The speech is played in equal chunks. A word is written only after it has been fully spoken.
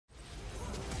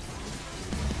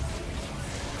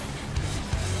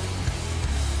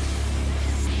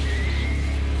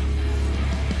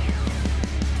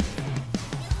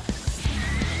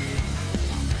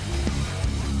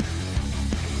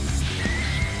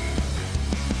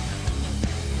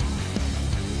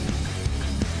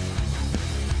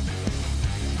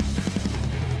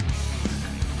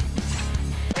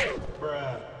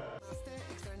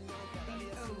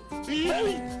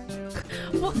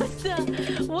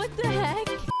What the heck?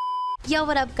 Yo,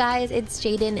 what up guys, it's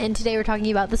Jayden, and today we're talking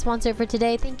about the sponsor for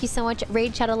today. Thank you so much,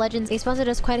 Raid Shadow Legends. They sponsored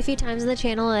us quite a few times on the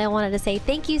channel, and I wanted to say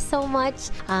thank you so much.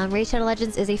 Raid Shadow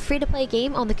Legends is a free-to-play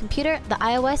game on the computer, the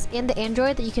iOS, and the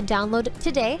Android that you can download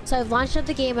today. So I've launched up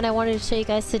the game, and I wanted to show you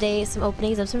guys today some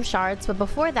openings of some shards. But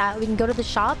before that, we can go to the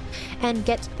shop and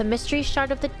get the mystery shard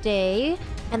of the day.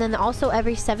 And then also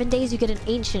every 7 days, you get an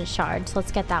ancient shard. So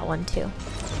let's get that one too.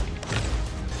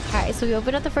 Alright, so we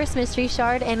opened up the first mystery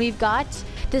shard, and we've got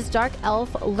this dark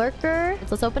elf lurker.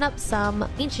 Let's open up some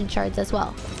ancient shards as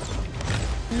well.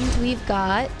 And we've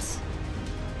got...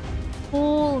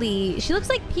 Holy... She looks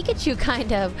like Pikachu,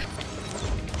 kind of.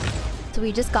 So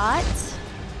we just got...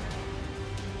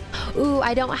 Ooh,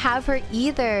 I don't have her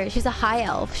either. She's a high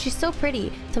elf. She's so pretty.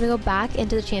 So I'm gonna go back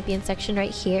into the champion section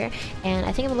right here, and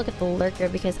I think I'm gonna look at the lurker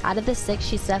because out of the 6,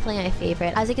 she's definitely my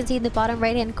favorite. As you can see in the bottom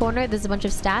right hand corner, there's a bunch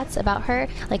of stats about her,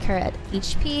 like her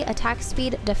HP, attack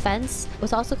speed, defense.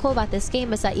 What's also cool about this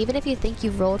game is that even if you think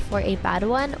you've rolled for a bad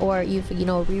one, or you've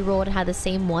re-rolled and had the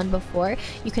same one before,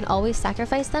 you can always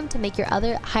sacrifice them to make your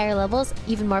other higher levels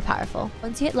even more powerful.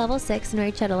 Once you hit level 6 in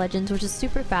Raid Shadow Legends, which is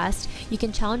super fast, you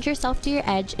can challenge yourself to your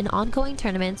edge in ongoing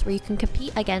tournaments where you can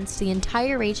compete against the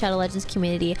entire Raid Shadow Legends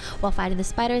community while fighting the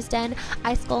Spider's Den,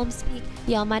 Ice Golem's Peak,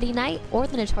 the Almighty Knight, or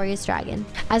the Notorious Dragon.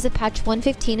 As of patch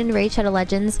 115 in Raid Shadow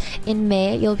Legends in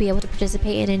May, you'll be able to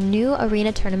participate in a new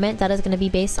arena tournament that is going to be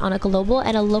based on a global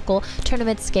and a local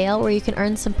tournament scale where you can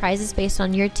earn some prizes based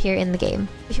on your tier in the game.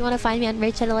 If you want to find me on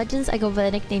Raid Shadow Legends, I go by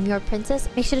the nickname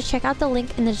YourPrincess. Make sure to check out the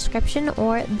link in the description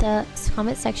or the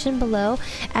comment section below,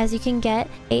 as you can get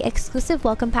a exclusive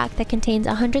welcome pack that contains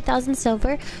 100,000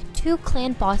 silver, 2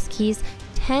 clan boss keys,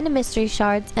 10 mystery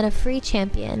shards, and a free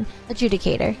champion.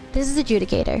 Adjudicator. This is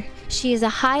Adjudicator. She is a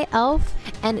high elf,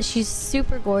 and she's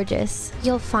super gorgeous.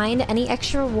 You'll find any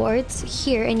extra rewards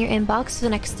here in your inbox for the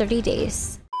next 30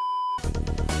 days.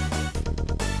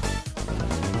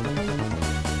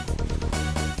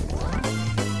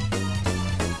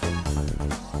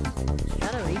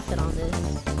 Gotta reset on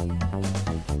this.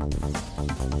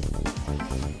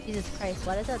 Jesus Christ,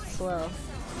 why is that slow?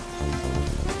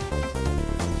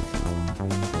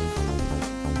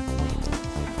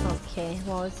 Okay,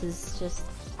 well, this is just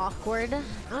awkward.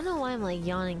 I don't know why I'm like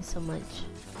yawning so much.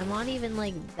 I'm not even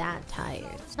like that tired.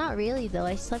 It's not really though,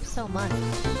 I slept so much.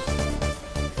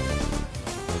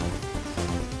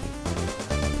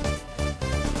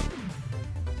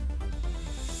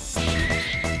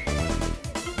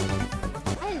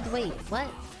 Wait, what?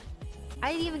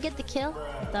 I didn't even get the kill?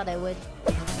 I thought I would.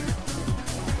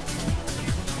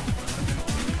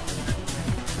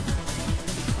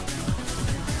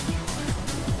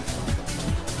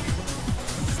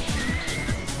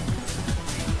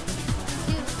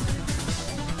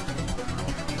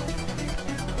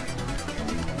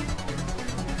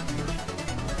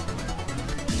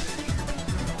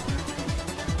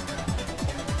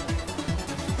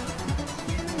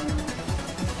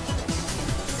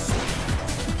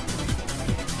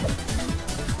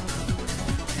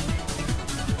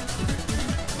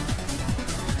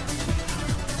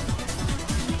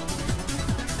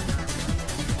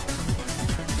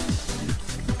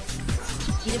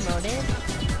 He demoted?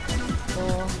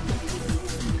 Cool.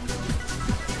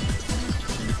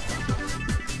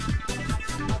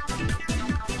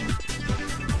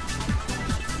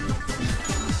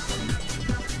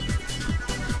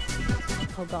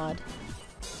 Oh god.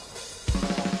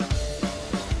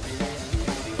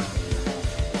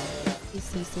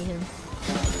 You see him.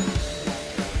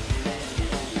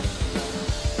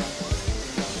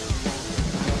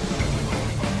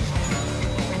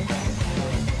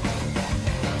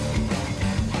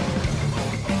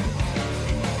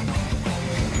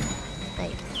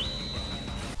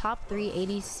 Top 3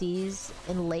 ADCs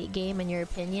in late game in your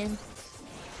opinion?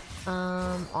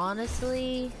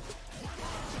 Honestly,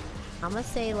 I'm gonna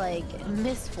say like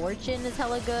Misfortune is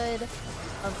hella good,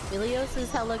 Aphelios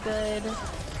is hella good.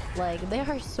 Like, there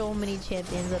are so many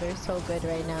champions that are so good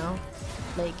right now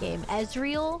late game.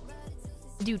 Ezreal,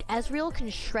 dude, Ezreal can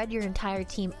shred your entire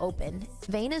team open.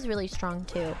 Vayne is really strong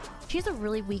too. She's a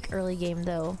really weak early game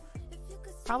though.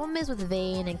 Problem is with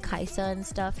Vayne and Kalista and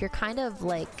stuff, you're kind of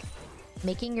like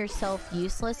making yourself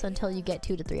useless until you get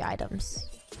 2 to 3 items.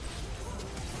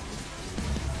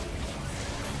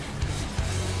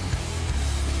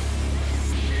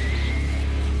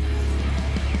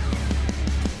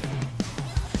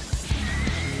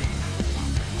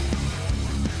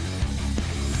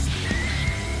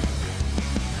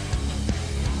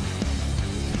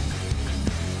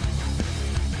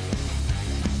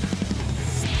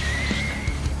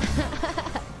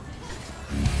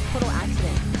 Total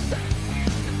accident.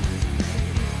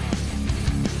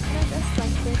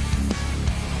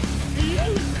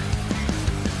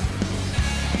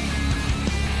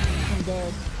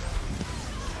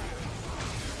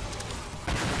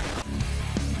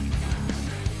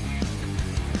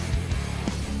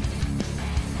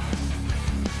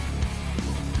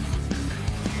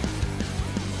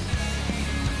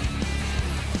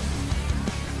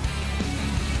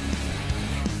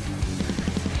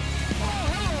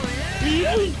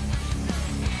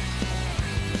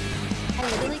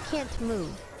 literally can't move.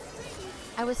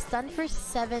 I was stunned for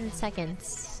 7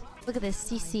 seconds. Look at this,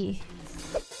 CC.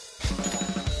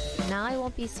 Now I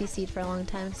won't be CC'd for a long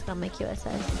time. It's got my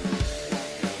QSS.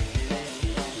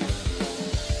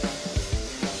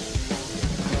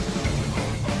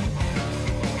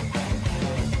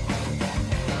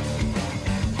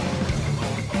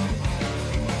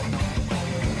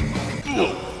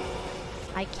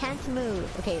 I can't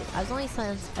move. Okay, I was only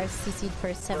CC'd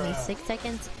for 76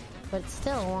 seconds, but it's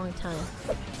still a long time.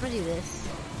 I'm gonna do this.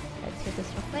 Let's get this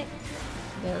real quick.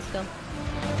 Okay, let's go.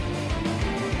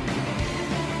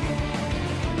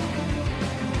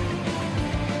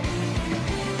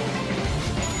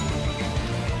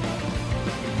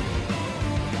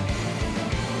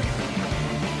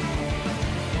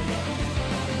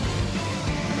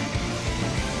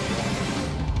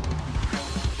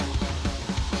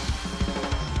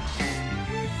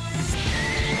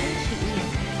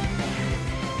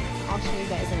 I'll show you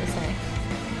guys in a sec.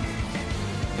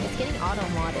 It's getting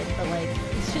auto-modded, but like,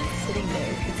 it's just sitting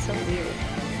there. It's so weird.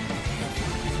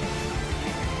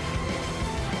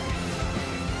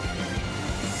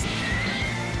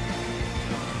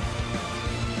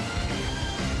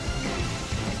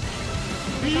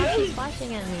 Oh, she's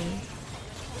flashing at me.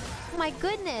 Oh my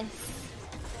goodness!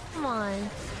 Come on.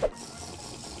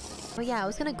 Oh yeah, I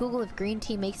was gonna Google if green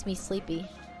tea makes me sleepy.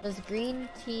 Does green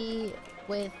tea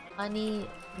with honey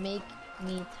make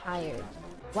me tired?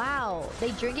 Wow, they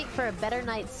drink it for a better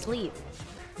night's sleep.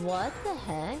 What the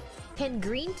heck? Can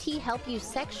green tea help you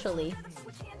sexually?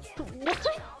 What?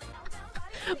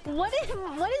 What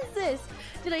is this?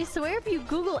 Dude, I swear if you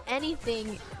Google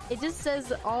anything, it just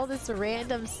says all this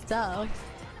random stuff.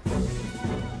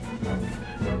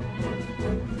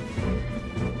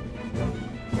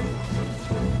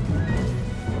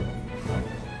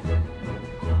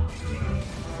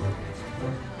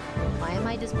 Why am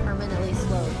I just permanently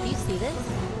slow? Do you see this?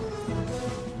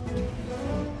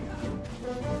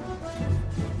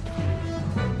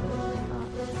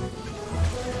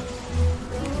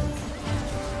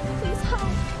 Please help!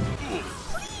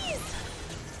 Please!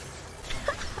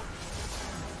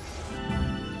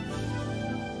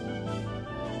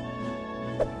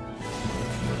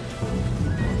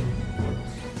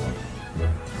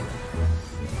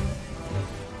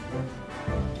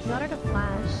 You got her to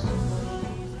flash.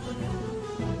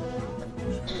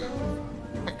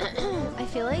 I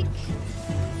feel like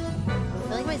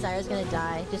my Zyra's gonna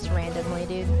die just randomly,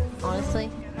 dude. Honestly.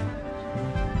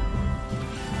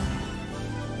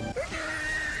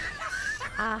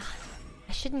 Ah,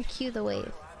 I shouldn't cue the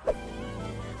wave.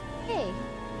 Hey,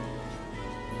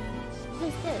 what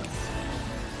is this?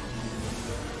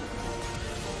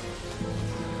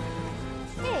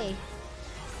 Hey,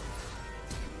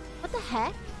 what the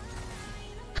heck?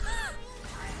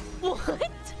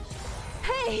 What?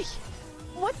 Hey!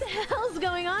 What the hell's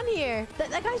going on here?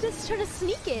 That guy's just trying to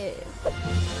sneak it.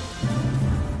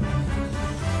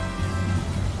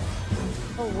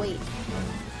 Oh, wait.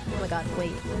 Oh my god,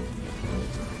 wait.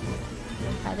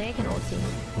 I think I can ulti.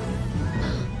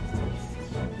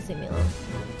 Just leave me alone.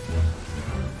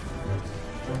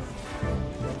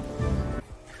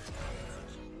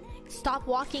 Stop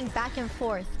walking back and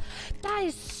forth. That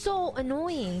is so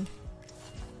annoying.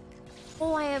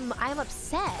 Oh, I'm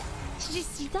upset. Did you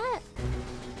see that?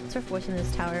 We're forcing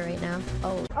this tower right now.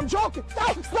 Oh. I'm joking!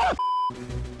 No! Stop!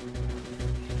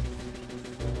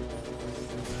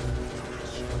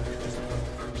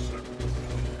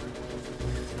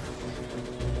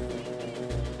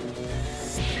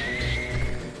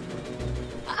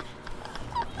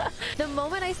 The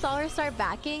moment I saw her start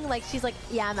backing, like she's like,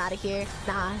 yeah, I'm out of here.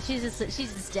 Nah, she's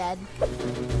just dead.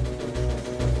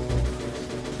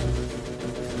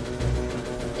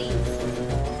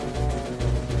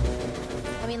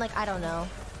 I mean, like, I don't know.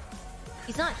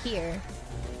 He's not here.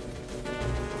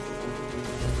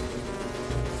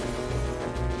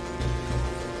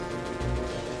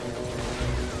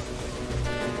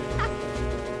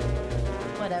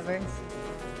 Whatever.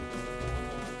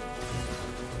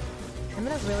 I'm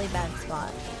in a really bad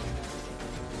spot.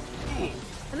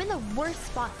 I'm in the worst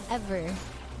spot ever.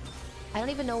 I don't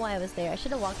even know why I was there. I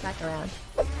should have walked back around.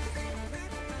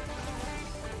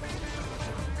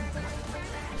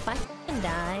 If I f***ing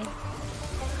die,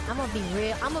 I'm gonna be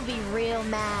real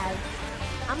mad.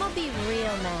 I'm gonna be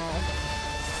real mad.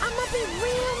 I'm gonna be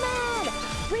real mad!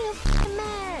 Real f***ing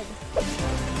mad!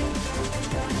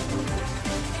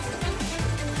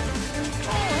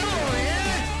 Oh, yeah!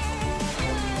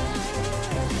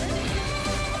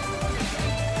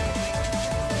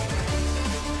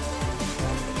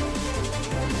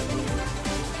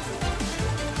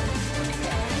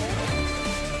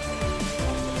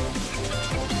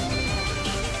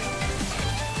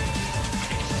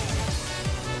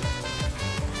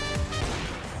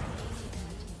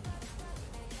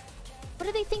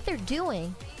 think they're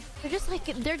doing? They're just like,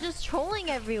 they're just trolling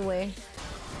everywhere.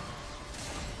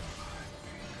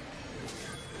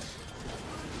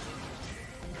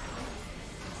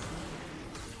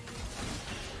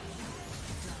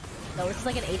 No, this is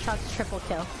like an Aatrox triple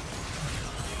kill.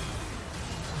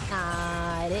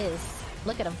 Ah, it is.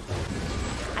 Look at him.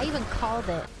 I even called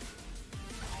it.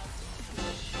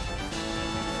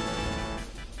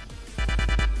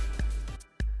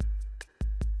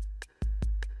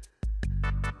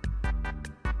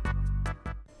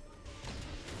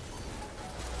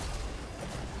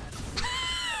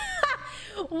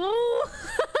 Woo!